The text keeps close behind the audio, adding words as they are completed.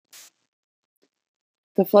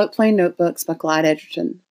The Floatplane Notebooks by Clyde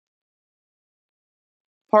Edgerton.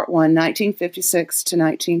 Part 1, 1956 to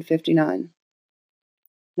 1959.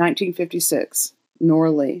 1956.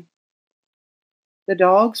 Nora Lee. The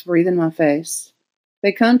dogs breathe in my face.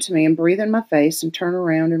 They come to me and breathe in my face and turn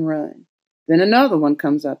around and run. Then another one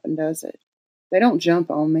comes up and does it. They don't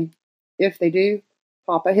jump on me. If they do,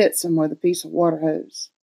 Papa hits them with a piece of water hose.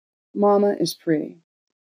 Mama is pretty.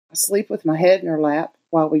 I sleep with my head in her lap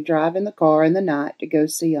while we drive in the car in the night to go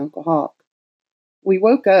see Uncle Hawk. We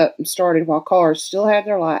woke up and started while cars still had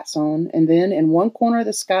their lights on, and then in one corner of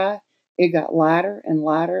the sky, it got lighter and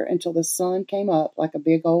lighter until the sun came up like a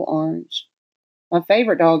big old orange. My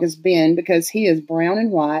favorite dog is Ben because he is brown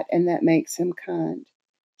and white, and that makes him kind.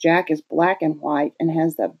 Jack is black and white and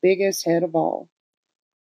has the biggest head of all.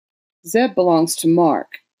 Zeb belongs to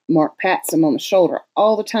Mark. Mark pats him on the shoulder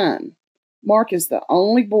all the time. Mark is the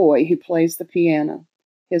only boy who plays the piano.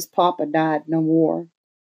 His papa died in a war.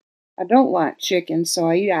 I don't like chicken, so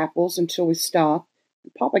I eat apples until we stop.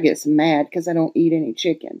 And Papa gets mad because I don't eat any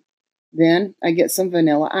chicken. Then I get some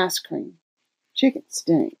vanilla ice cream. Chicken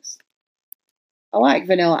stinks. I like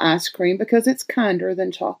vanilla ice cream because it's kinder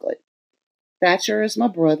than chocolate. Thatcher is my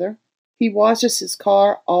brother. He washes his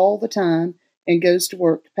car all the time and goes to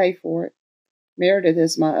work to pay for it. Meredith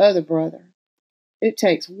is my other brother. It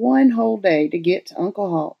takes one whole day to get to Uncle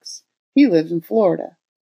Hawk's. He lives in Florida.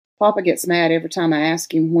 Papa gets mad every time I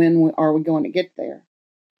ask him when are we going to get there.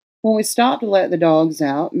 When we stop to let the dogs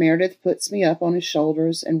out, Meredith puts me up on his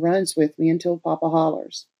shoulders and runs with me until Papa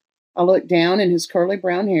hollers. I look down in his curly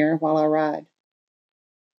brown hair while I ride.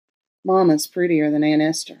 Mama's prettier than Aunt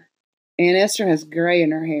Esther. Aunt Esther has gray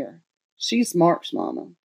in her hair. She's Mark's mama.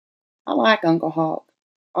 I like Uncle Hawk.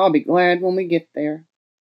 I'll be glad when we get there.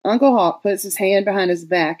 Uncle Hawk puts his hand behind his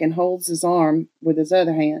back and holds his arm with his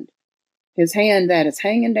other hand. His hand that is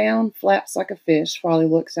hanging down flaps like a fish while he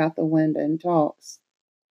looks out the window and talks.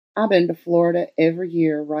 I've been to Florida every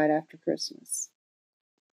year right after Christmas.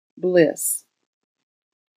 Bliss.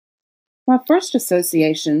 My first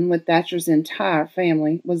association with Thatcher's entire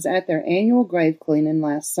family was at their annual grave cleaning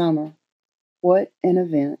last summer. What an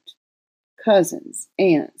event. Cousins,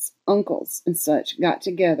 aunts, uncles, and such got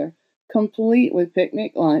together, complete with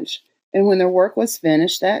picnic lunch, and when their work was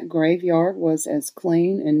finished, that graveyard was as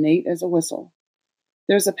clean and neat as a whistle.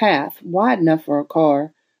 There's a path, wide enough for a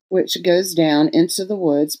car, which goes down into the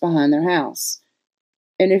woods behind their house.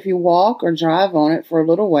 And if you walk or drive on it for a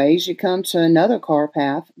little ways, you come to another car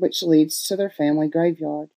path, which leads to their family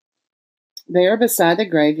graveyard. There, beside the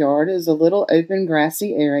graveyard, is a little open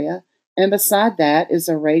grassy area, and beside that is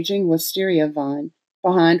a raging wisteria vine,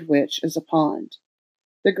 behind which is a pond.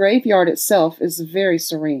 The graveyard itself is very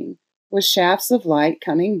serene, with shafts of light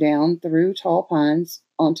coming down through tall pines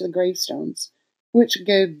onto the gravestones, which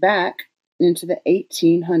go back into the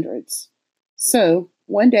 1800s. So,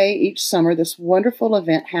 one day each summer this wonderful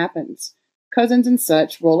event happens. Cousins and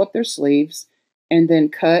such roll up their sleeves and then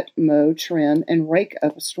cut, mow, trim, and rake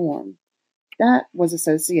up a storm. That was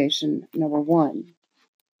association number 1.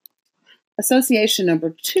 Association number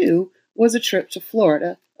 2 was a trip to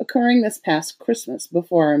Florida, occurring this past Christmas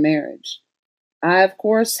before our marriage. I, of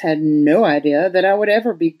course, had no idea that I would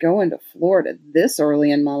ever be going to Florida this early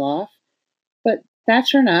in my life, but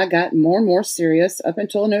Thatcher and I got more and more serious up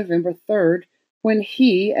until November 3rd, when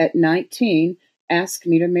he, at 19, asked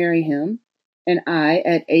me to marry him, and I,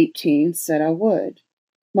 at 18, said I would.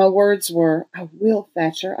 My words were, "I will,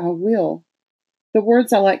 Thatcher, I will." The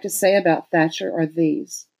words I like to say about Thatcher are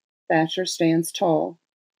these: Thatcher stands tall.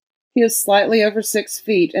 He is slightly over 6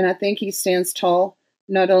 feet, and I think he stands tall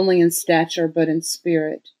not only in stature but in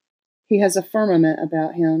spirit. He has a firmament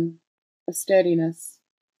about him, a steadiness.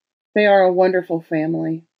 They are a wonderful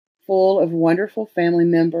family, full of wonderful family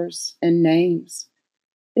members and names.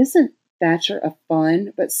 Isn't Thatcher a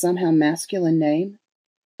fun but somehow masculine name?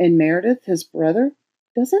 And Meredith, his brother,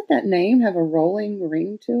 doesn't that name have a rolling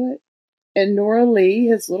ring to it? And Nora Lee,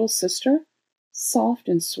 his little sister, soft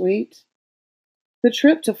and sweet. The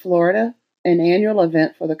trip to Florida, an annual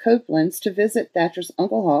event for the Copelands to visit Thatcher's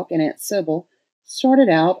Uncle Hawk and Aunt Sybil, started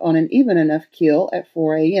out on an even enough keel at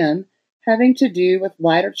 4 a.m., having to do with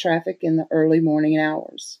lighter traffic in the early morning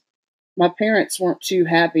hours. My parents weren't too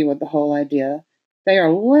happy with the whole idea. They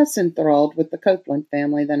are less enthralled with the Copeland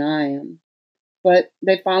family than I am. But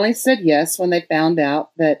they finally said yes when they found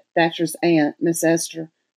out that Thatcher's aunt, Miss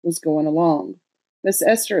Esther, was going along. Miss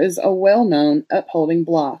Esther is a well-known upholding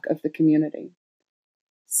block of the community.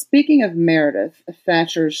 Speaking of Meredith,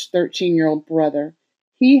 Thatcher's 13-year-old brother,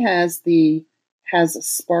 he has a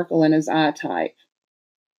sparkle in his eye type.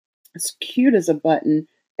 As cute as a button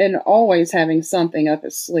and always having something up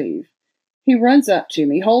his sleeve. He runs up to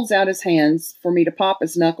me, holds out his hands for me to pop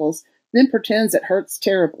his knuckles, then pretends it hurts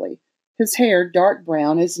terribly. His hair, dark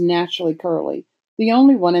brown, is naturally curly, the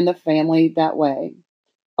only one in the family that way.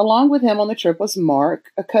 Along with him on the trip was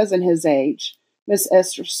Mark, a cousin his age, Miss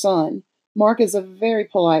Esther's son. Mark is a very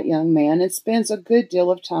polite young man and spends a good deal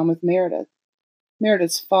of time with Meredith.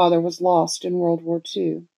 Meredith's father was lost in World War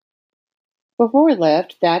II. Before we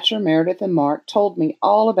left, Thatcher, Meredith, and Mark told me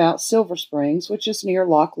all about Silver Springs, which is near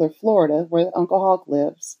Locklear, Florida, where Uncle Hawk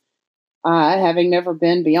lives. I, having never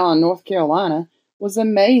been beyond North Carolina, was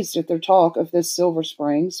amazed at their talk of this Silver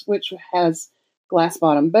Springs, which has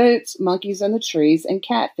glass-bottom boats, monkeys in the trees, and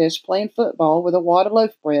catfish playing football with a wad of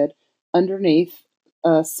loaf bread underneath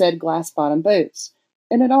said glass-bottom boats.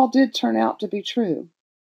 And it all did turn out to be true.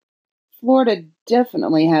 Florida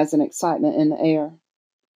definitely has an excitement in the air.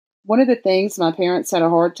 One of the things my parents had a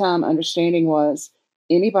hard time understanding was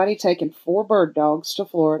anybody taking 4 bird dogs to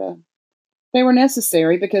Florida. They were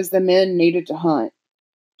necessary because the men needed to hunt.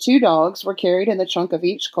 2 dogs were carried in the trunk of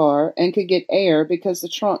each car and could get air because the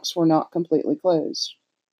trunks were not completely closed.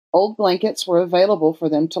 Old blankets were available for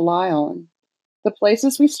them to lie on. The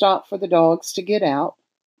places we stopped for the dogs to get out,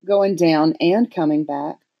 going down and coming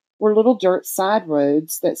back, were little dirt side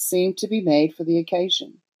roads that seemed to be made for the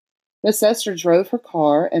occasion. Miss Esther drove her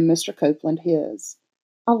car and Mr. Copeland his.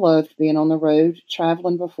 I loved being on the road,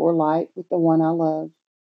 traveling before light with the one I love.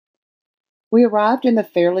 We arrived in the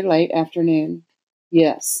fairly late afternoon.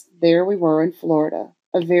 Yes, there we were in Florida,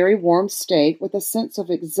 a very warm state with a sense of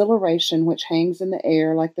exhilaration which hangs in the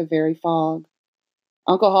air like the very fog.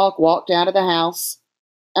 Uncle Hawk walked out of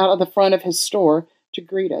the front of his store to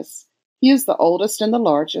greet us. He is the oldest and the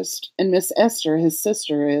largest, and Miss Esther, his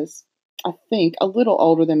sister, is, I think, a little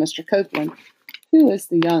older than Mr. Copeland, who is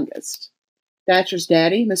the youngest. Thatcher's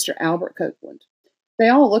daddy, Mr. Albert Copeland. They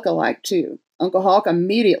all look alike, too. Uncle Hawk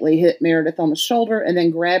immediately hit Meredith on the shoulder and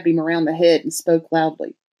then grabbed him around the head and spoke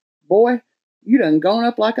loudly. Boy, you done gone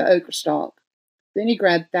up like a okra stalk. Then he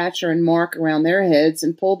grabbed Thatcher and Mark around their heads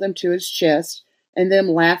and pulled them to his chest, and them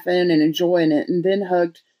laughing and enjoying it, and then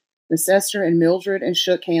hugged Miss Esther and Mildred and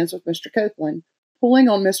shook hands with Mr. Copeland, pulling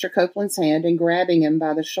on Mr. Copeland's hand and grabbing him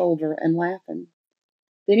by the shoulder and laughing.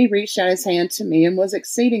 Then he reached out his hand to me and was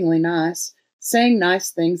exceedingly nice, saying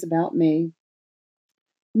nice things about me.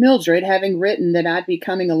 Mildred, having written that I'd be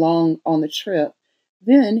coming along on the trip,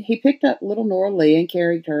 then he picked up little Nora Lee and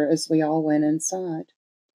carried her as we all went inside.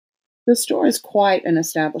 The store is quite an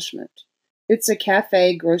establishment. It's a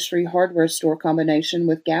cafe, grocery, hardware store combination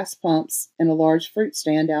with gas pumps and a large fruit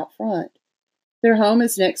stand out front. Their home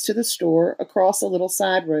is next to the store, across a little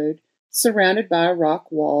side road, surrounded by a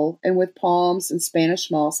rock wall and with palms and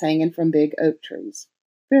Spanish moss hanging from big oak trees.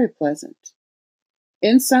 Very pleasant.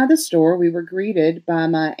 Inside the store, we were greeted by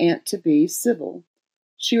my aunt-to-be, Sybil.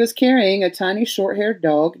 She was carrying a tiny short-haired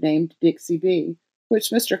dog named Dixie B, which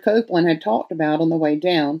Mr. Copeland had talked about on the way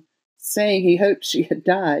down, saying he hoped she had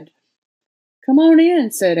died. "Come on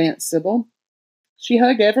in," said Aunt Sybil. She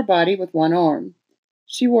hugged everybody with one arm.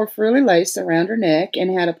 She wore frilly lace around her neck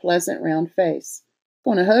and had a pleasant round face.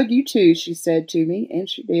 "Gonna hug you too," she said to me, and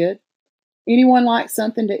she did. "Anyone like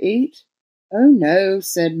something to eat?" "Oh, no,"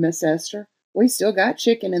 said Miss Esther. "We still got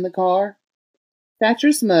chicken in the car."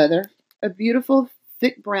 Thatcher's mother, a beautiful,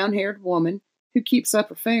 thick brown-haired woman who keeps up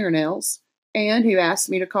her fingernails, and who asked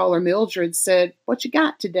me to call her Mildred, said, "What you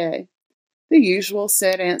got today?" "The usual,"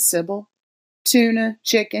 said Aunt Sybil. "Tuna,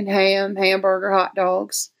 chicken, ham, hamburger, hot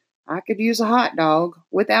dogs." "I could use a hot dog,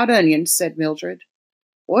 without onions," said Mildred.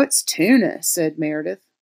 "What's tuna?" said Meredith.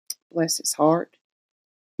 Bless his heart.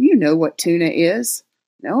 "You know what tuna is."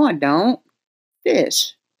 "No, I don't."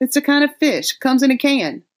 "Fish. It's a kind of fish. Comes in a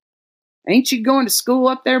can." "Ain't you going to school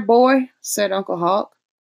up there, boy?" said Uncle Hawk.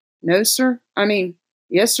 "No, sir.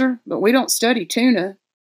 Yes, sir, but we don't study tuna."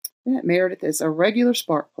 That Meredith is a regular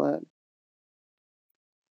spark plug.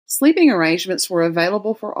 Sleeping arrangements were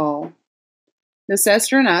available for all. Miss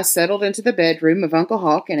Esther and I settled into the bedroom of Uncle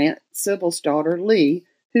Hawk and Aunt Sybil's daughter, Lee,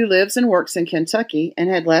 who lives and works in Kentucky and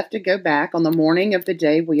had left to go back on the morning of the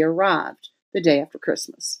day we arrived, the day after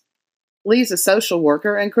Christmas. Lee's a social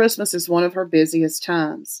worker, and Christmas is one of her busiest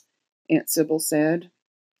times, Aunt Sybil said.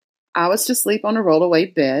 I was to sleep on a roll-away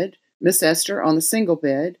bed, Miss Esther on the single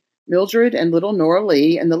bed, Mildred and little Nora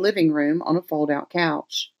Lee in the living room on a fold-out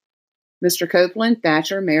couch. Mr. Copeland,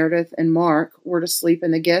 Thatcher, Meredith, and Mark were to sleep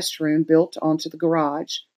in the guest room built onto the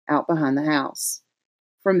garage, out behind the house.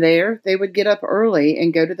 From there, they would get up early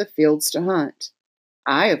and go to the fields to hunt.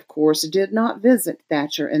 I, of course, did not visit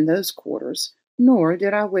Thatcher in those quarters, nor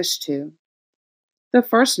did I wish to. The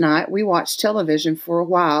first night, we watched television for a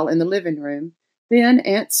while in the living room, Then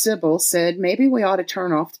Aunt Sybil said maybe we ought to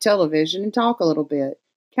turn off the television and talk a little bit,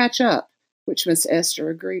 catch up, which Miss Esther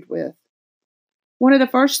agreed with. One of the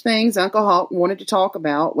first things Uncle Hawk wanted to talk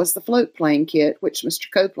about was the floatplane kit which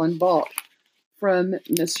Mr. Copeland bought from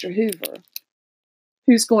Mr. Hoover,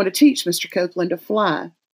 who's going to teach Mr. Copeland to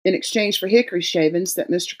fly in exchange for hickory shavings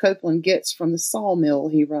that Mr. Copeland gets from the sawmill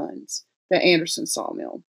he runs, the Anderson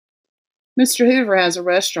sawmill. Mr. Hoover has a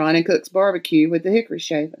restaurant and cooks barbecue with the hickory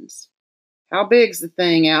shavings. How big's the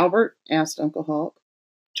thing, Albert? Asked Uncle Hawk.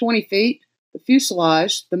 20 feet. The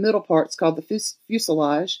fuselage, the middle part's called the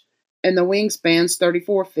fuselage, and the wingspan's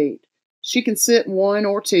 34 feet. She can sit in one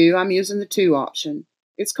or two. I'm using the 2 option.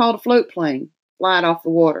 It's called a float plane. Fly it off the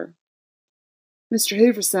water. Mr.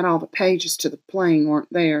 Hoover said all the pages to the plane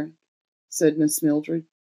weren't there, said Miss Mildred.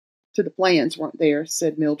 To the plans weren't there,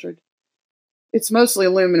 said Mildred. It's mostly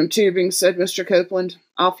aluminum tubing, said Mr. Copeland.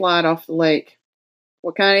 I'll fly it off the lake.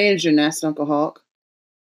 What kind of engine? Asked Uncle Hawk.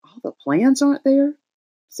 All the plans aren't there,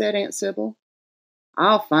 said Aunt Sybil.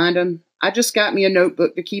 I'll find 'em. I just got me a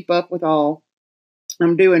notebook to keep up with all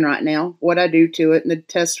I'm doing right now, what I do to it, and the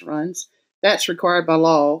test runs. That's required by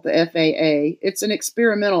law, the FAA. It's an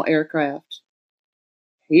experimental aircraft.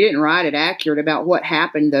 He didn't write it accurate about what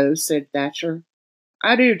happened, though, said Thatcher.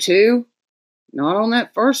 I do, too. Not on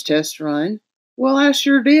that first test run. Well, I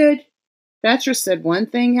sure did. Thatcher said one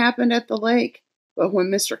thing happened at the lake, but when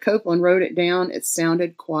Mr. Copeland wrote it down, it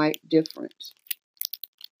sounded quite different.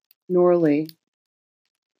 Nora Lee.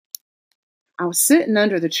 I was sitting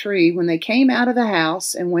under the tree when they came out of the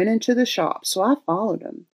house and went into the shop, so I followed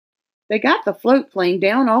them. They got the float plane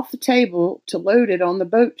down off the table to load it on the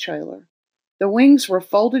boat trailer. The wings were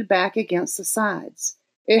folded back against the sides.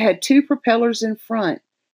 It had 2 propellers in front,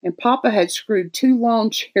 and Papa had screwed 2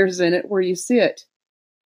 lawn chairs in it where you sit.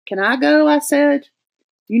 Can I go? I said.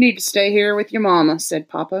 You need to stay here with your Mama, said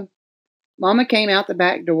Papa. Mama came out the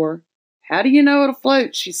back door. How do you know it'll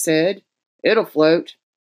float? She said. It'll float.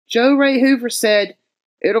 Joe Ray Hoover said,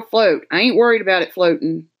 it'll float. I ain't worried about it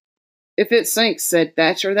floating. If it sinks, said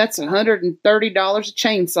Thatcher, that's $130 of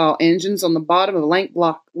chainsaw engines on the bottom of Lake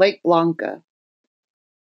Blanca.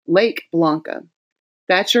 Lake Blanca.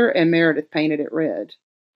 Thatcher and Meredith painted it red.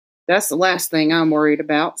 That's the last thing I'm worried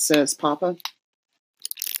about, says Papa.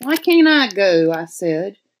 Why can't I go? I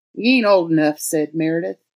said. You ain't old enough, said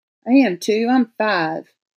Meredith. I am too. I'm 5.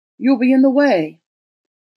 You'll be in the way.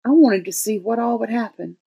 I wanted to see what all would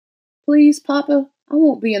happen. Please, Papa, I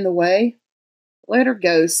won't be in the way. Let her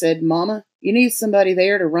go, said Mama. You need somebody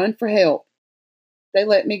there to run for help. They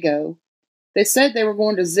let me go. They said they were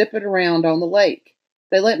going to zip it around on the lake.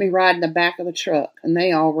 They let me ride in the back of the truck, and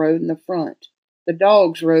they all rode in the front. The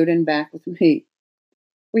dogs rode in back with me.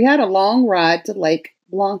 We had a long ride to Lake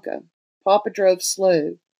Blanca. Papa drove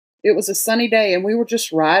slow. It was a sunny day, and we were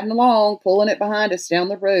just riding along, pulling it behind us down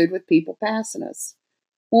the road with people passing us.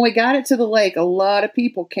 When we got it to the lake, a lot of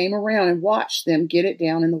people came around and watched them get it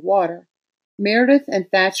down in the water. Meredith and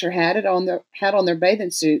Thatcher had on their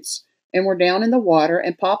bathing suits and were down in the water,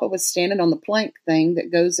 and Papa was standing on the plank thing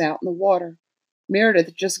that goes out in the water.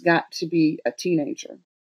 Meredith just got to be a teenager.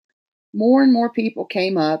 More and more people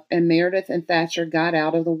came up, and Meredith and Thatcher got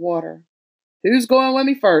out of the water. Who's going with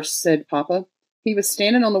me first? Said Papa. He was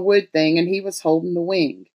standing on the wood thing, and he was holding the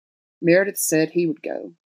wing. Meredith said he would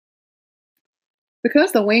go.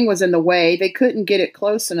 Because the wing was in the way, they couldn't get it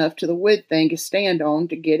close enough to the wood thing to stand on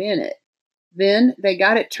to get in it. Then they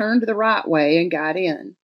got it turned the right way and got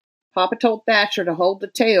in. Papa told Thatcher to hold the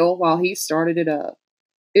tail while he started it up.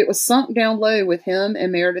 It was sunk down low with him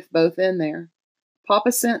and Meredith both in there.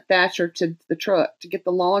 Papa sent Thatcher to the truck to get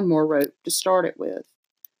the lawnmower rope to start it with.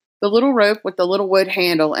 The little rope with the little wood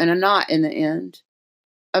handle and a knot in the end.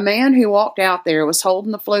 A man who walked out there was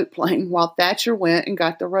holding the float plane while Thatcher went and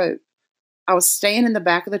got the rope. I was staying in the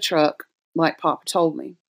back of the truck, like Papa told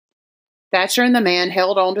me. Thatcher and the man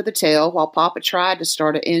held onto the tail while Papa tried to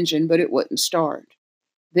start an engine, but it wouldn't start.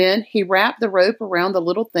 Then he wrapped the rope around the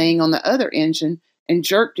little thing on the other engine and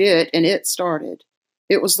jerked it, and it started.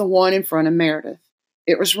 It was the one in front of Meredith.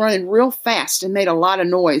 It was running real fast and made a lot of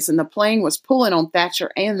noise, and the plane was pulling on Thatcher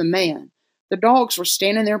and the man. The dogs were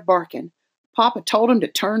standing there barking. Papa told them to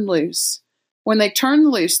turn loose. When they turned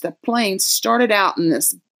loose, the plane started out in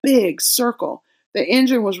this big circle. The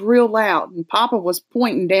engine was real loud, and Papa was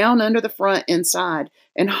pointing down under the front inside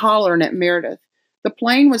and hollering at Meredith. The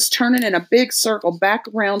plane was turning in a big circle back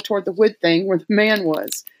around toward the wood thing where the man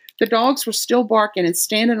was. The dogs were still barking and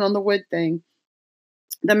standing on the wood thing.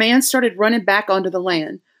 The man started running back onto the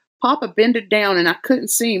land. Papa bended down, and I couldn't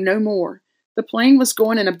see him no more. The plane was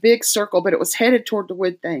going in a big circle, but it was headed toward the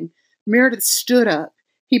wood thing. Meredith stood up.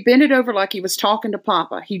 He bended over like he was talking to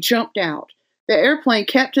Papa. He jumped out. The airplane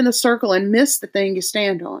kept in the circle and missed the thing you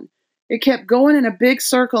stand on. It kept going in a big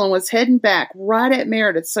circle and was heading back right at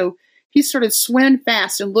Meredith, so he started swimming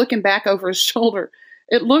fast and looking back over his shoulder.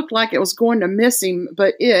 It looked like it was going to miss him,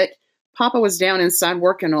 but Papa was down inside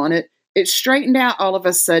working on it. It straightened out all of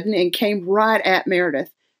a sudden and came right at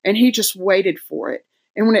Meredith, and he just waited for it.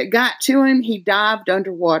 And when it got to him, he dived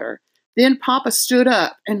underwater. Then Papa stood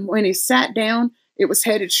up, and when he sat down, it was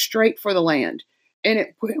headed straight for the land.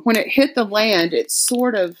 And when it hit the land, it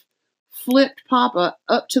sort of flipped Papa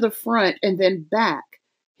up to the front and then back.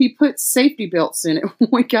 He put safety belts in it when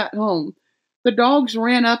we got home. The dogs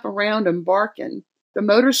ran up around him barking. The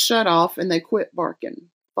motors shut off and they quit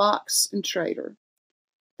barking. Fox and Trader.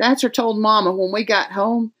 Thatcher told Mama when we got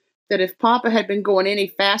home that if Papa had been going any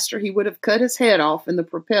faster, he would have cut his head off in the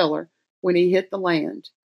propeller when he hit the land.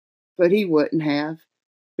 But he wouldn't have,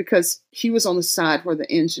 because he was on the side where the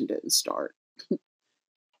engine didn't start.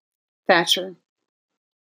 Thatcher.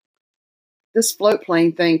 This float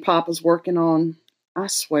plane thing Papa's working on, I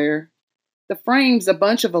swear. The frame's a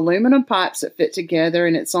bunch of aluminum pipes that fit together,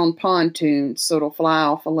 and it's on pontoons, so it'll fly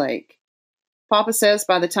off a lake. Papa says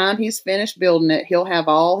by the time he's finished building it, he'll have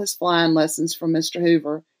all his flying lessons from Mr.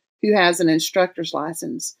 Hoover, who has an instructor's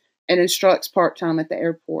license and instructs part-time at the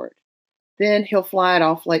airport. Then he'll fly it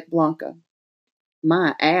off Lake Blanca.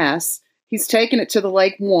 My ass. He's taken it to the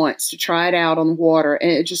lake once to try it out on the water, and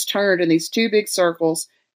it just turned in these two big circles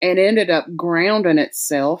and ended up grounding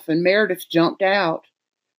itself, and Meredith jumped out.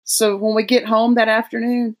 So when we get home that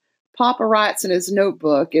afternoon, Papa writes in his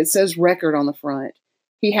notebook, it says record on the front.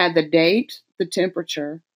 He had the date, the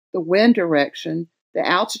temperature, the wind direction, the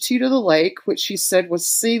altitude of the lake, which he said was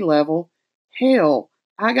sea level. Hell,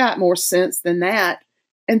 I got more sense than that.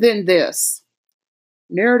 And then this.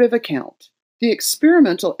 Narrative account. The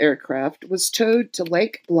experimental aircraft was towed to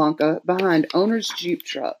Lake Blanca behind owner's Jeep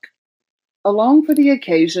truck. Along for the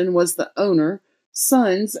occasion was the owner,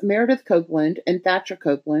 sons Meredith Copeland and Thatcher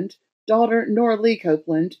Copeland, daughter Nora Lee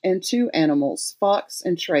Copeland, and two animals, Fox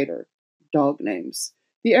and Trader, dog names.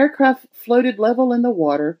 The aircraft floated level in the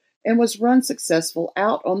water and was run successful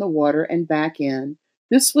out on the water and back in.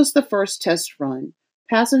 This was the first test run.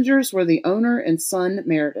 Passengers were the owner and son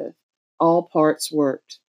Meredith. All parts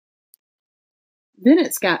worked. Then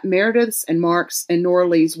it's got Meredith's and Mark's and Nora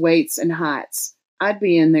Lee's weights and heights. I'd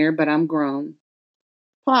be in there, but I'm grown.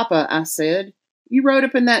 Papa, I said, you wrote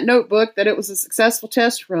up in that notebook that it was a successful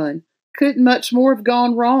test run. Couldn't much more have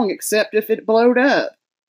gone wrong except if it blowed up.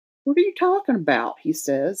 What are you talking about? He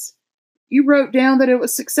says. You wrote down that it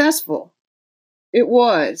was successful. It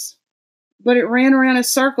was, but it ran around in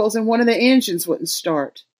circles and one of the engines wouldn't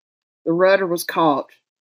start. The rudder was caught.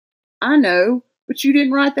 I know, but you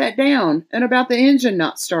didn't write that down, and about the engine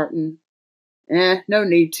not starting. No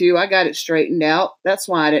need to. I got it straightened out. That's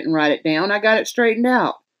why I didn't write it down. I got it straightened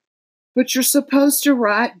out. But you're supposed to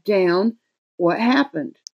write down what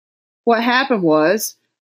happened. What happened was,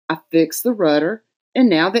 I fixed the rudder, and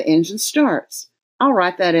now the engine starts. I'll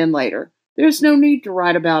write that in later. There's no need to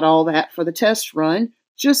write about all that for the test run,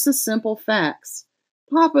 just the simple facts.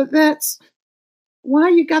 Papa, that's why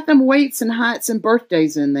you got them weights and heights and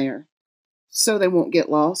birthdays in there. So they won't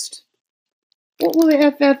get lost. What will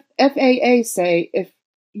the FAA say if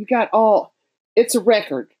you got all... It's a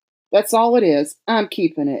record. That's all it is. I'm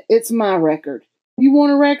keeping it. It's my record. You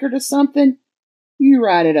want a record of something? You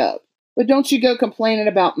write it up. But don't you go complaining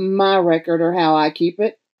about my record or how I keep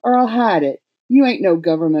it, or I'll hide it. You ain't no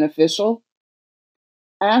government official.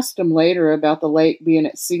 I asked him later about the lake being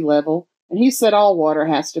at sea level, and he said all water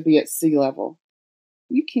has to be at sea level.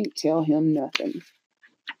 You can't tell him nothing.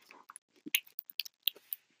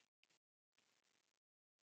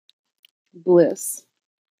 Bliss.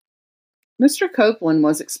 Mr. Copeland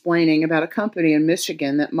was explaining about a company in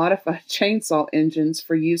Michigan that modified chainsaw engines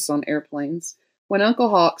for use on airplanes when Uncle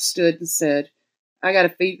Hawk stood and said, I gotta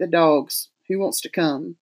feed the dogs. Who wants to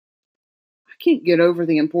come? I can't get over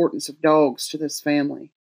the importance of dogs to this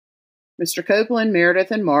family. Mr. Copeland,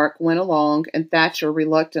 Meredith, and Mark went along, and Thatcher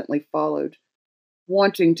reluctantly followed,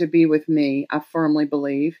 wanting to be with me, I firmly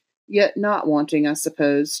believe, yet not wanting, I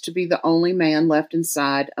suppose, to be the only man left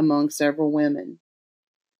inside among several women.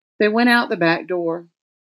 They went out the back door.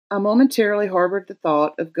 I momentarily harbored the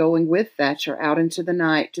thought of going with Thatcher out into the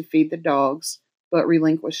night to feed the dogs, but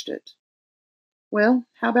relinquished it. Well,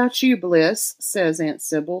 how about you, Bliss? Says Aunt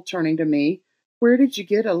Sybil, turning to me. Where did you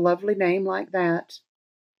get a lovely name like that?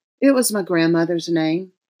 It was my grandmother's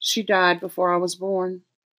name. She died before I was born.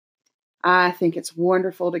 I think it's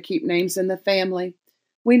wonderful to keep names in the family.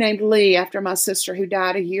 We named Lee after my sister who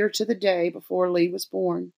died a year to the day before Lee was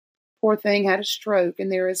born. Poor thing had a stroke,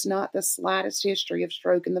 and there is not the slightest history of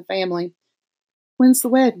stroke in the family. When's the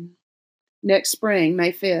wedding? Next spring,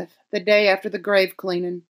 May 5th, the day after the grave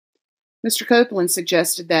cleaning. Mr. Copeland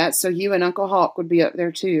suggested that so you and Uncle Hawk would be up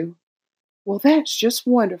there too. Well, that's just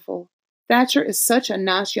wonderful. Thatcher is such a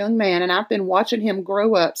nice young man, and I've been watching him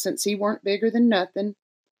grow up since he weren't bigger than nothing.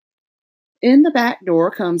 In the back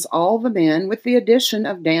door comes all the men, with the addition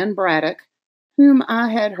of Dan Braddock, whom I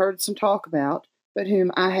had heard some talk about, but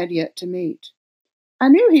whom I had yet to meet. I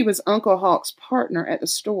knew he was Uncle Hawk's partner at the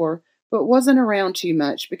store, but wasn't around too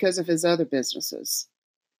much because of his other businesses.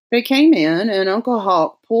 They came in, and Uncle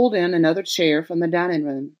Hawk pulled in another chair from the dining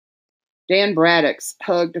room. Dan Braddock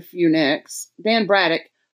hugged a few necks,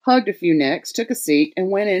 took a seat, and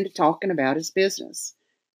went into talking about his business.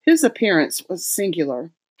 His appearance was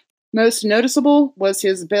singular. Most noticeable was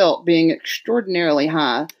his belt being extraordinarily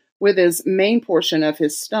high, with his main portion of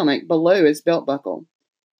his stomach below his belt buckle.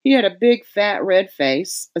 He had a big, fat, red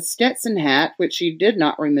face, a Stetson hat which he did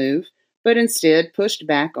not remove, but instead pushed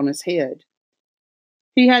back on his head.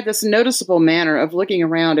 He had this noticeable manner of looking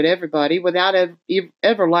around at everybody without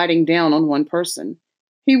ever lighting down on one person.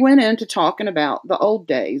 He went into talking about the old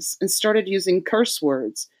days and started using curse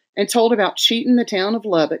words and told about cheating the town of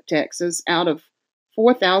Lubbock, Texas, out of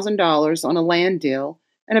 $4,000 on a land deal,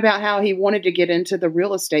 and about how he wanted to get into the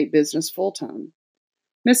real estate business full-time.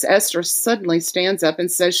 Miss Esther suddenly stands up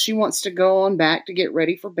and says she wants to go on back to get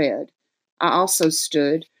ready for bed. I also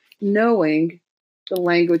stood, knowing the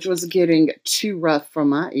language was getting too rough for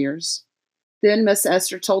my ears. Then Miss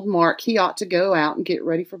Esther told Mark he ought to go out and get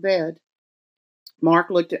ready for bed.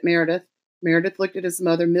 Mark looked at Meredith. Meredith looked at his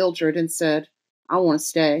mother, Mildred, and said, I want to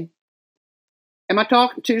stay. Am I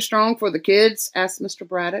talking too strong for the kids? Asked Mr.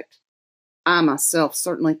 Braddock. I myself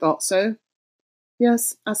certainly thought so.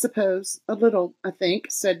 Yes, I suppose. A little, I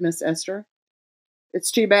think, said Miss Esther.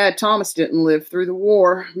 It's too bad Thomas didn't live through the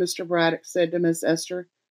war, Mr. Braddock said to Miss Esther.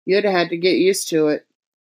 You'd have had to get used to it.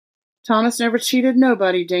 Thomas never cheated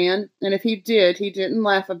nobody, Dan, and if he did, he didn't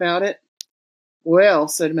laugh about it. Well,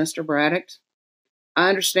 said Mr. Braddock, I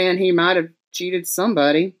understand he might have cheated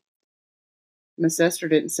somebody. Miss Esther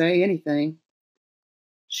didn't say anything.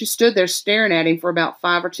 She stood there staring at him for about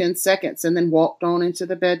 5 or 10 seconds and then walked on into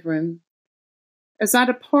the bedroom. As I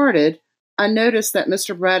departed, I noticed that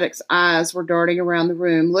Mr. Braddock's eyes were darting around the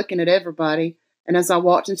room, looking at everybody, and as I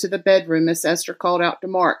walked into the bedroom, Miss Esther called out to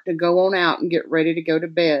Mark to go on out and get ready to go to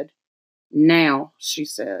bed. Now, she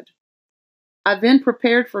said. I then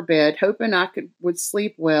prepared for bed, hoping I would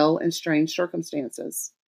sleep well in strange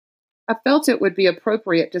circumstances. I felt it would be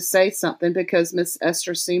appropriate to say something because Miss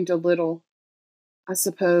Esther seemed a little, I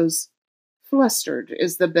suppose, flustered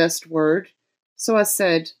is the best word. So I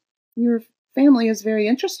said, Your family is very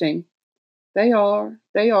interesting. They are,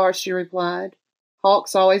 she replied.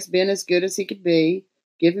 Hawk's always been as good as he could be,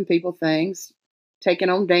 giving people things, taking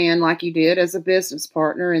on Dan like he did as a business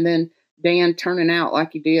partner, and then Dan turning out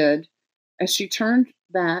like he did. As she turned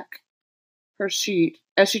back her sheet,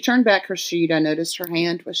 I noticed her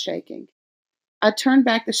hand was shaking. I turned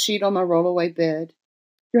back the sheet on my rollaway bed.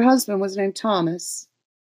 Your husband was named Thomas.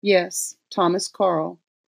 Yes, Thomas Carl.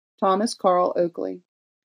 Thomas Carl Oakley.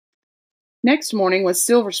 Next morning was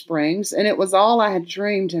Silver Springs, and it was all I had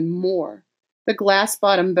dreamed and more. The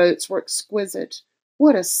glass-bottom boats were exquisite.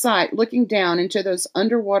 What a sight looking down into those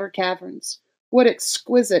underwater caverns. What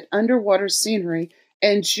exquisite underwater scenery,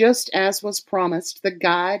 and just as was promised, the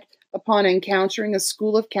guide, upon encountering a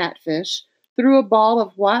school of catfish, threw a ball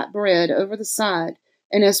of white bread over the side,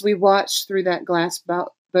 and as we watched through that glass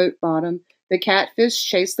boat bottom, the catfish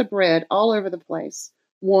chased the bread all over the place,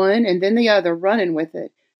 one and then the other running with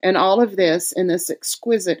it, and all of this in this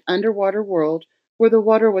exquisite underwater world where the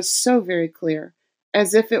water was so very clear,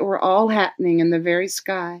 as if it were all happening in the very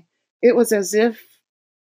sky. It was as if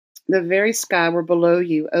the very sky were below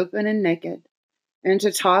you, open and naked. And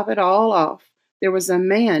to top it all off, there was a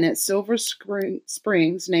man at Silver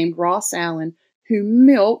Springs named Ross Allen who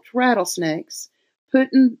milked rattlesnakes,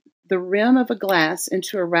 putting the rim of a glass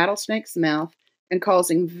into a rattlesnake's mouth and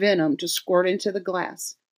causing venom to squirt into the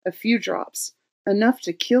glass, a few drops, enough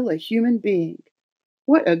to kill a human being.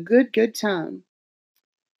 What a good time.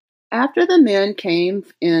 After the men came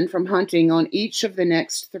in from hunting on each of the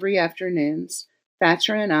next 3 afternoons,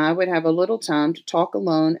 Thatcher and I would have a little time to talk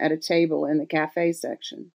alone at a table in the cafe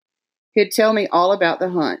section. He'd tell me all about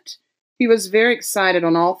the hunt. He was very excited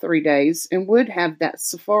on all 3 days and would have that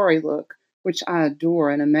safari look, which I adore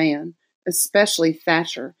in a man, especially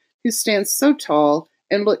Thatcher, who stands so tall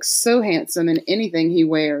and looks so handsome in anything he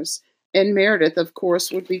wears. And Meredith, of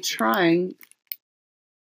course, would be trying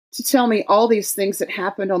to tell me all these things that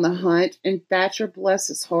happened on the hunt, and Thatcher, bless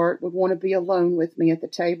his heart, would want to be alone with me at the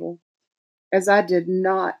table. as I did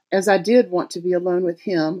want to be alone with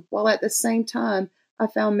him, while at the same time I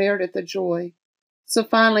found Meredith a joy. So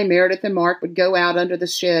finally Meredith and Mark would go out under the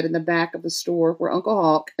shed in the back of the store where Uncle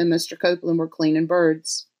Hawk and Mr. Copeland were cleaning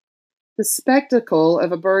birds. The spectacle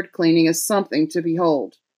of a bird cleaning is something to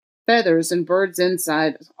behold. Feathers and birds'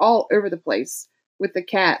 insides all over the place, with the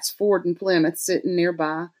cats, Ford and Plymouth, sitting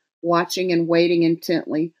nearby, watching and waiting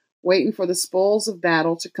intently, waiting for the spoils of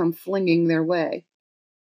battle to come flinging their way.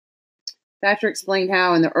 Thatcher explained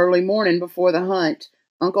how, in the early morning before the hunt,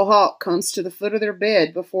 Uncle Hawk comes to the foot of their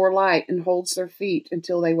bed before light and holds their feet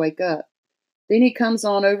until they wake up. Then he comes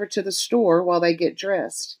on over to the store while they get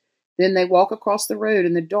dressed. Then they walk across the road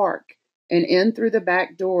in the dark and in through the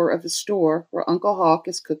back door of the store where Uncle Hawk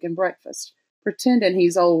is cooking breakfast, pretending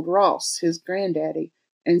he's old Ross, his granddaddy,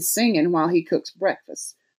 and singing while he cooks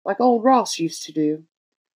breakfast, like old Ross used to do.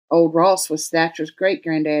 Old Ross was Thatcher's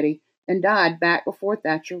great-granddaddy and died back before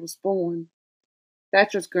Thatcher was born.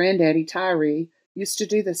 Thatcher's granddaddy, Tyree, used to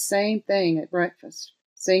do the same thing at breakfast,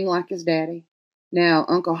 sing like his daddy. Now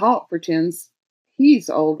Uncle Hawk pretends he's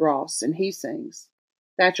old Ross and he sings.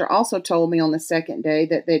 Thatcher also told me on the second day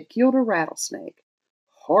that they'd killed a rattlesnake.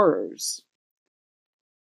 Horrors.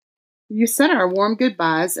 You said our warm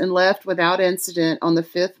goodbyes and left without incident on the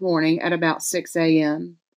fifth morning at about 6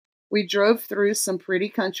 a.m. We drove through some pretty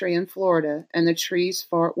country in Florida and the trees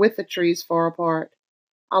far apart.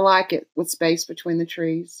 I like it with space between the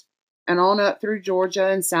trees. And on up through Georgia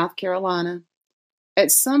and South Carolina.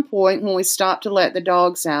 At some point when we stopped to let the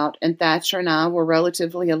dogs out and Thatcher and I were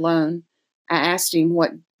relatively alone, I asked him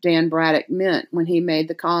what Dan Braddock meant when he made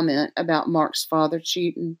the comment about Mark's father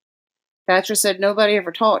cheating. Thatcher said nobody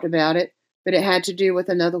ever talked about it, but it had to do with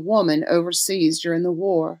another woman overseas during the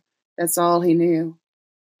war. That's all he knew.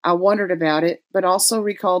 I wondered about it, but also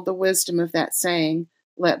recalled the wisdom of that saying,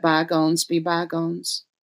 let bygones be bygones.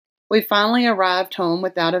 We finally arrived home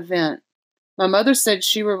without event. My mother said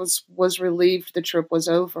she was relieved the trip was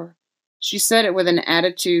over. She said it with an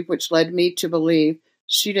attitude which led me to believe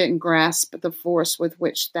she didn't grasp the force with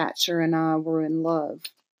which Thatcher and I were in love.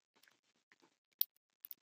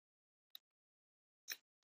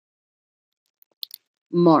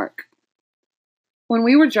 Mark. When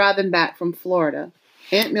we were driving back from Florida,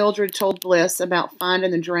 Aunt Mildred told Bliss about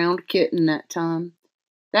finding the drowned kitten that time.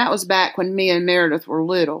 That was back when me and Meredith were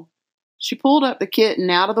little. She pulled up the kitten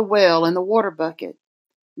out of the well in the water bucket.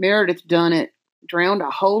 Meredith done it, drowned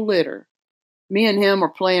a whole litter. Me and him were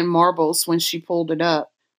playing marbles when she pulled it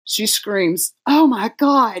up. She screams, "Oh my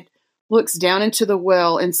God!" looks down into the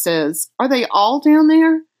well and says, "Are they all down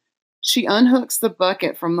there?" She unhooks the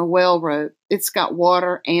bucket from the well rope. It's got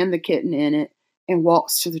water and the kitten in it, and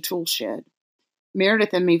walks to the tool shed.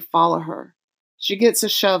 Meredith and me follow her. She gets a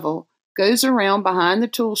shovel, goes around behind the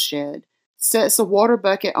tool shed, sets a water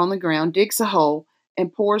bucket on the ground, digs a hole,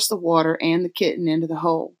 and pours the water and the kitten into the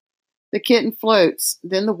hole. The kitten floats,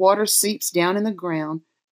 then the water seeps down in the ground,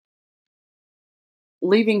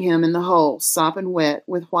 leaving him in the hole, sopping wet,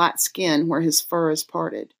 with white skin where his fur is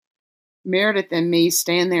parted. Meredith and me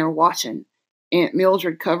stand there watching. Aunt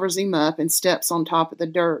Mildred covers him up and steps on top of the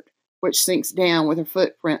dirt, which sinks down with her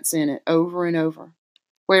footprints in it over and over.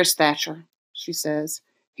 "Where's Thatcher?" she says.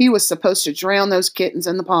 "He was supposed to drown those kittens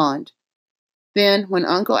in the pond." Then, when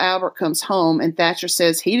Uncle Albert comes home and Thatcher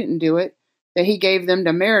says he didn't do it, that he gave them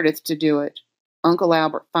to Meredith to do it, Uncle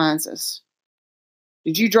Albert finds us.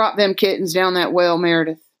 "Did you drop them kittens down that well,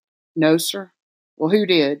 Meredith?" "No, sir." "Well, who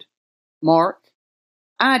did?" "Mark."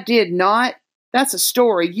 "I did not. That's a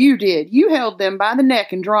story. You did. You held them by the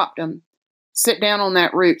neck and dropped them." "Sit down on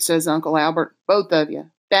that root," says Uncle Albert. "Both of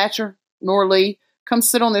you. Thatcher, Norlee, come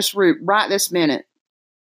sit on this root right this minute."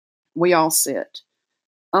 We all sit.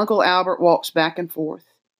 Uncle Albert walks back and forth.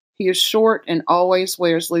 He is short and always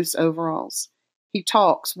wears loose overalls. He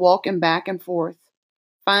talks, walking back and forth.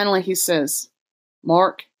 Finally, he says,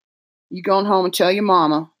 "Mark, you going home and tell your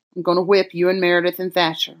mama. I'm going to whip you and Meredith and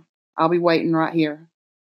Thatcher. I'll be waiting right here."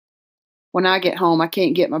 When I get home, I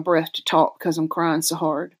can't get my breath to talk because I'm crying so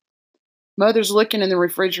hard. Mother's looking in the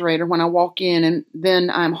refrigerator when I walk in, and then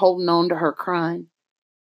I'm holding on to her crying.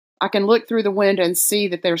 I can look through the window and see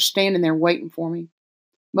that they're standing there waiting for me.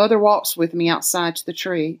 Mother walks with me outside to the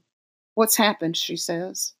tree. "What's happened?" she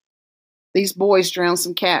says. "These boys drowned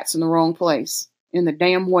some cats in the wrong place, in the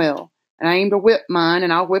damn well, and I aim to whip mine,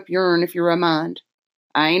 and I'll whip yourn if you're a mind."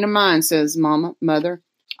 "I ain't a mind," says Mother.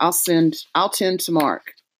 I'll tend to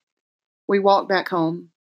Mark." We walk back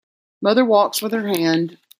home. Mother walks with her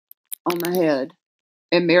hand on my head,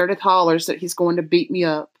 and Meredith hollers that he's going to beat me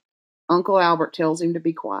up. Uncle Albert tells him to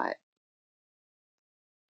be quiet.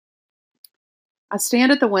 I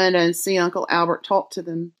stand at the window and see Uncle Albert talk to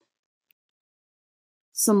them.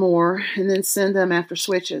 some more and then send them after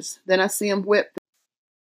switches. Then I see them whip.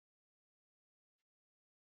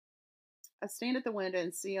 I stand at the window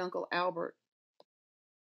and see Uncle Albert.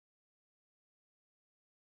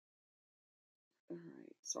 All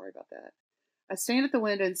right, sorry about that. I stand at the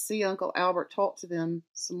window and see Uncle Albert talk to them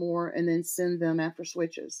some more and then send them after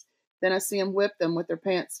switches. Then I see him whip them with their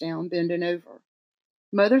pants down, bending over.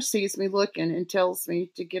 Mother sees me looking and tells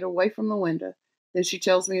me to get away from the window. Then she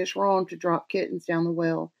tells me it's wrong to drop kittens down the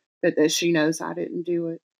well, but that she knows I didn't do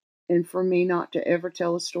it, and for me not to ever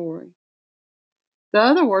tell a story. The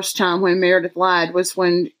other worst time when Meredith lied was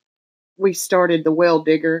we started the well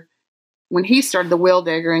digger, when he started the well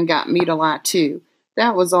digger and got me to lie too.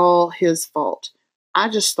 That was all his fault. I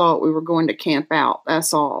just thought we were going to camp out,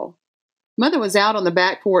 that's all. Mother was out on the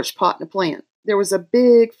back porch potting a plant. There was a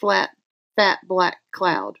big, fat black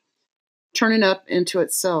cloud turning up into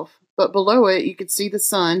itself, but below it you could see the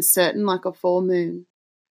sun setting like a full moon.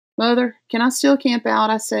 Mother, can I still camp out,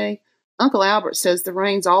 I say? Uncle Albert says the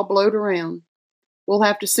rain's all blowed around. We'll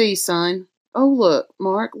have to see, son. Oh, look,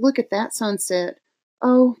 Mark, look at that sunset.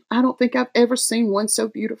 Oh, I don't think I've ever seen one so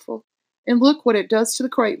beautiful. And look what it does to the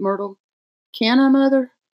crepe myrtle. Can I,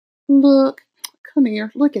 Mother? Look, come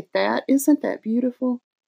here, look at that. Isn't that beautiful?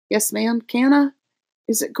 Yes, ma'am. Can I?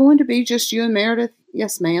 Is it going to be just you and Meredith?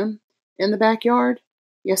 Yes, ma'am. In the backyard?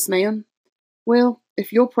 Yes, ma'am. Well,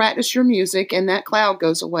 if you'll practice your music and that cloud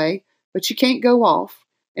goes away, but you can't go off,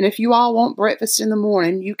 and if you all want breakfast in the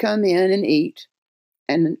morning, you come in and eat,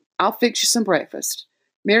 and I'll fix you some breakfast.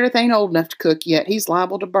 Meredith ain't old enough to cook yet. He's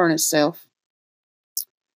liable to burn himself.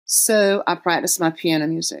 So I practice my piano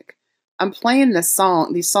music. I'm playing these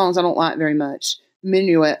songs I don't like very much,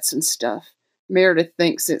 minuets and stuff. Meredith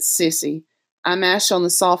thinks it's sissy. I mash on the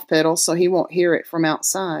soft pedal so he won't hear it from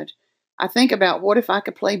outside. I think about what if I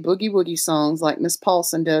could play boogie-woogie songs like Miss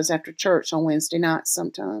Paulson does after church on Wednesday nights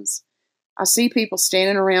sometimes. I see people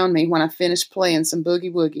standing around me when I finish playing some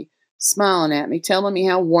boogie-woogie, smiling at me, telling me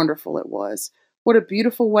how wonderful it was. What a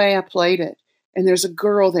beautiful way I played it. And there's a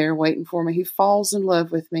girl there waiting for me who falls in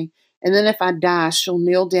love with me. And then if I die, she'll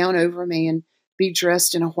kneel down over me and be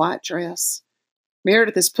dressed in a white dress.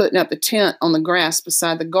 Meredith is putting up the tent on the grass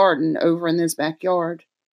beside the garden over in his backyard.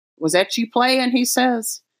 Was that you playing? He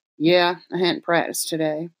says. Yeah, I hadn't practiced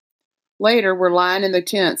today. Later, we're lying in the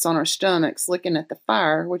tents on our stomachs looking at the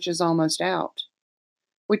fire, which is almost out.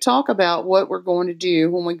 We talk about what we're going to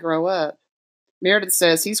do when we grow up. Meredith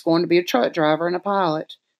says he's going to be a truck driver and a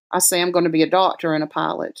pilot. I say I'm going to be a doctor and a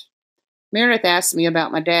pilot. Meredith asks me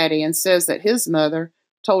about my daddy and says that his mother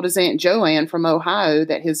told his Aunt Joanne from Ohio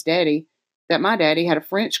that my daddy had a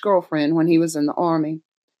French girlfriend when he was in the Army.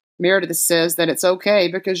 Meredith says that it's okay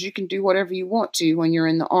because you can do whatever you want to when you're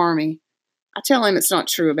in the Army. I tell him it's not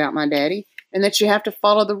true about my daddy and that you have to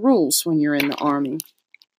follow the rules when you're in the Army.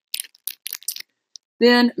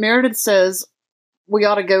 Then Meredith says we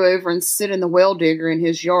ought to go over and sit in the well digger in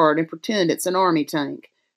his yard and pretend it's an Army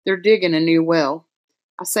tank. They're digging a new well.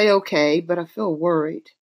 I say okay, but I feel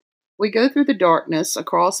worried. We go through the darkness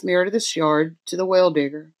across Meredith's yard to the well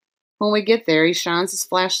digger. When we get there, he shines his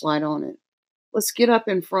flashlight on it. Let's get up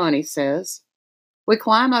in front, he says. We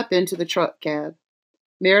climb up into the truck cab.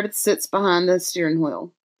 Meredith sits behind the steering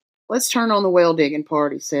wheel. Let's turn on the well digging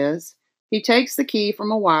part, he says. He takes the key from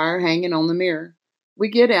a wire hanging on the mirror. We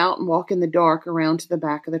get out and walk in the dark around to the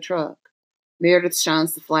back of the truck. Meredith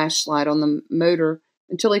shines the flashlight on the motor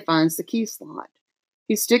until he finds the key slot.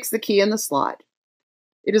 He sticks the key in the slot.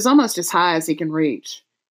 It is almost as high as he can reach.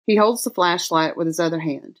 He holds the flashlight with his other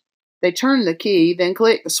hand. They turn the key, then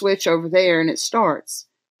click the switch over there, and it starts.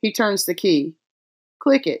 He turns the key.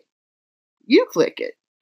 Click it. You click it.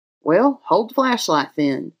 Well, hold the flashlight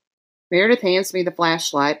then. Meredith hands me the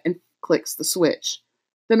flashlight and clicks the switch.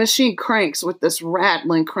 The machine cranks with this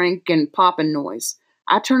rattling, cranking, popping noise.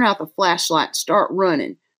 I turn out the flashlight and start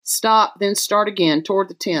running. Stop, then start again toward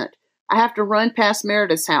the tent. I have to run past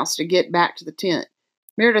Meredith's house to get back to the tent.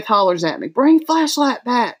 Meredith hollers at me, bring the flashlight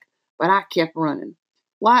back. But I kept running.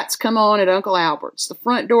 Lights come on at Uncle Albert's. The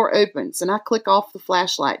front door opens, and I click off the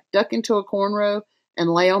flashlight, duck into a cornrow,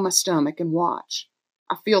 and lay on my stomach and watch.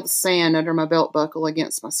 I feel the sand under my belt buckle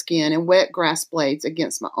against my skin and wet grass blades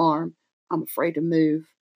against my arm. I'm afraid to move.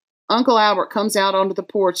 Uncle Albert comes out onto the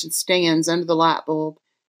porch and stands under the light bulb.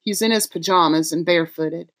 He's in his pajamas and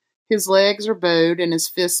barefooted. His legs are bowed and his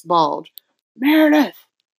fists balled. Meredith!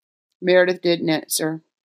 Meredith didn't answer.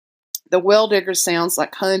 The well digger sounds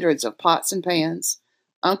like hundreds of pots and pans.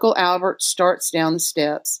 Uncle Albert starts down the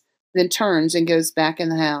steps, then turns and goes back in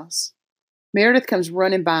the house. Meredith comes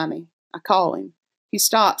running by me. I call him. He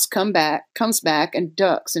stops, comes back, and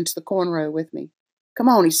ducks into the cornrow with me. Come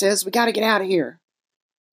on, he says, we got to get out of here.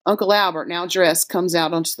 Uncle Albert, now dressed, comes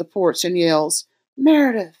out onto the porch and yells,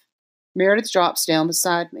 "Meredith!" Meredith drops down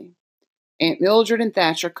beside me. Aunt Mildred and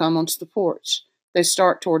Thatcher come onto the porch. They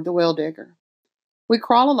start toward the well digger. We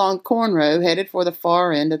crawl along the corn row, headed for the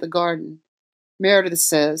far end of the garden. Meredith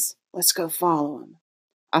says, "Let's go follow him."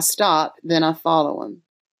 I stop, then I follow him.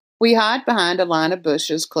 We hide behind a line of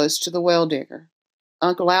bushes close to the well digger.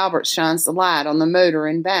 Uncle Albert shines the light on the motor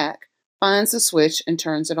in back, finds the switch, and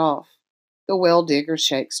turns it off. The well digger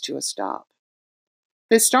shakes to a stop.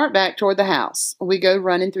 They start back toward the house. We go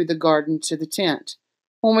running through the garden to the tent.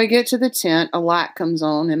 When we get to the tent, a light comes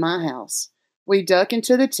on in my house. We duck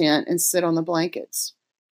into the tent and sit on the blankets.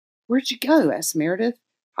 "Where'd you go?" asked Meredith.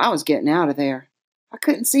 "I was getting out of there." "I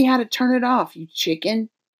couldn't see how to turn it off, you chicken."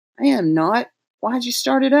 "I am not. Why'd you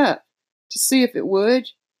start it up?" "To see if it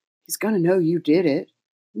would." "He's going to know you did it."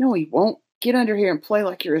 "No, he won't. Get under here and play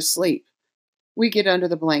like you're asleep." We get under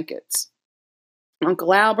the blankets.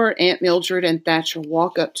 Uncle Albert, Aunt Mildred, and Thatcher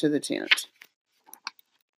walk up to the tent.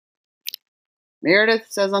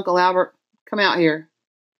 "Meredith," says Uncle Albert, "come out here."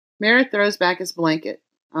 Meredith throws back his blanket.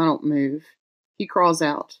 I don't move. He crawls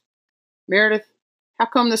out. "Meredith, how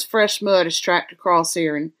come this fresh mud is tracked across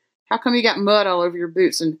here? And how come you got mud all over your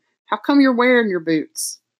boots? And how come you're wearing your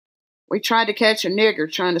boots?" "We tried to catch a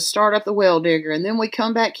nigger trying to start up the well digger, and then we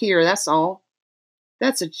come back here, that's all."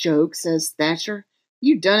 "That's a joke," says Thatcher.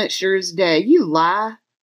 "You done it sure as day. You lie."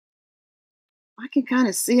 I can kind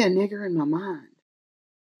of see a nigger in my mind.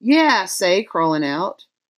 "Yeah," I say, crawling out.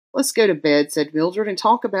 "Let's go to bed," said Mildred, "and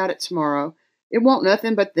talk about it tomorrow. It won't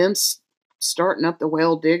nothing but them starting up the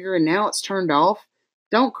well digger, and now it's turned off.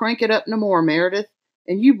 Don't crank it up no more, Meredith.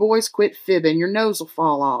 And you boys quit fibbing. Your nose'll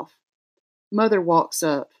fall off." Mother walks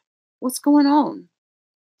up. "What's going on?"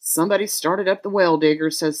 "Somebody started up the well digger,"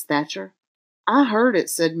 says Thatcher. "I heard it,"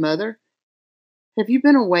 said Mother. "Have you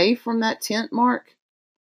been away from that tent, Mark?"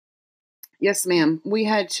 "Yes, ma'am. We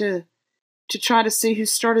had to try to see who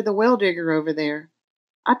started the well digger over there.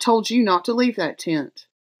 I told you not to leave that tent."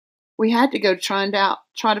 "We had to go try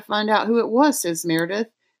to find out who it was," says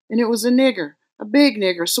Meredith. "And it was a nigger, a big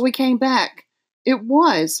nigger, so we came back. It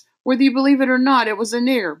was. Whether you believe it or not, it was a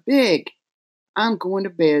nigger, big." "I'm going to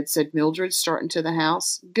bed," said Mildred, starting to the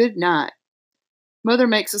house. "Good night." Mother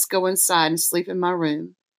makes us go inside and sleep in my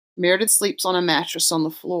room. Meredith sleeps on a mattress on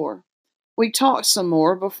the floor. We talk some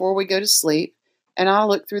more before we go to sleep, and I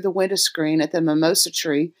look through the window screen at the mimosa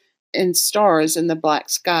tree and stars in the black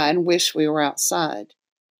sky and wish we were outside.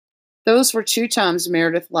 Those were 2 times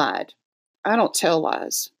Meredith lied. I don't tell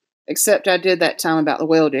lies, except I did that time about the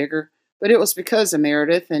well digger, but it was because of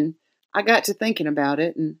Meredith, and I got to thinking about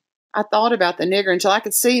it, and I thought about the nigger until I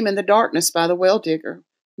could see him in the darkness by the well digger,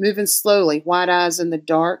 moving slowly, white eyes in the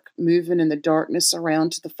dark, moving in the darkness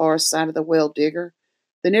around to the far side of the well digger.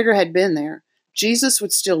 The nigger had been there. Jesus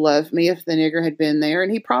would still love me if the nigger had been there,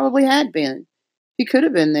 and he probably had been. He could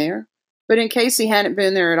have been there, but in case he hadn't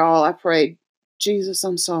been there at all, I prayed, "Jesus,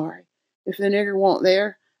 I'm sorry. If the nigger wa'n't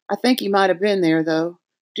there, I think he might have been there, though.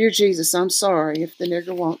 Dear Jesus, I'm sorry if the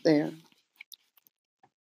nigger wa'n't there."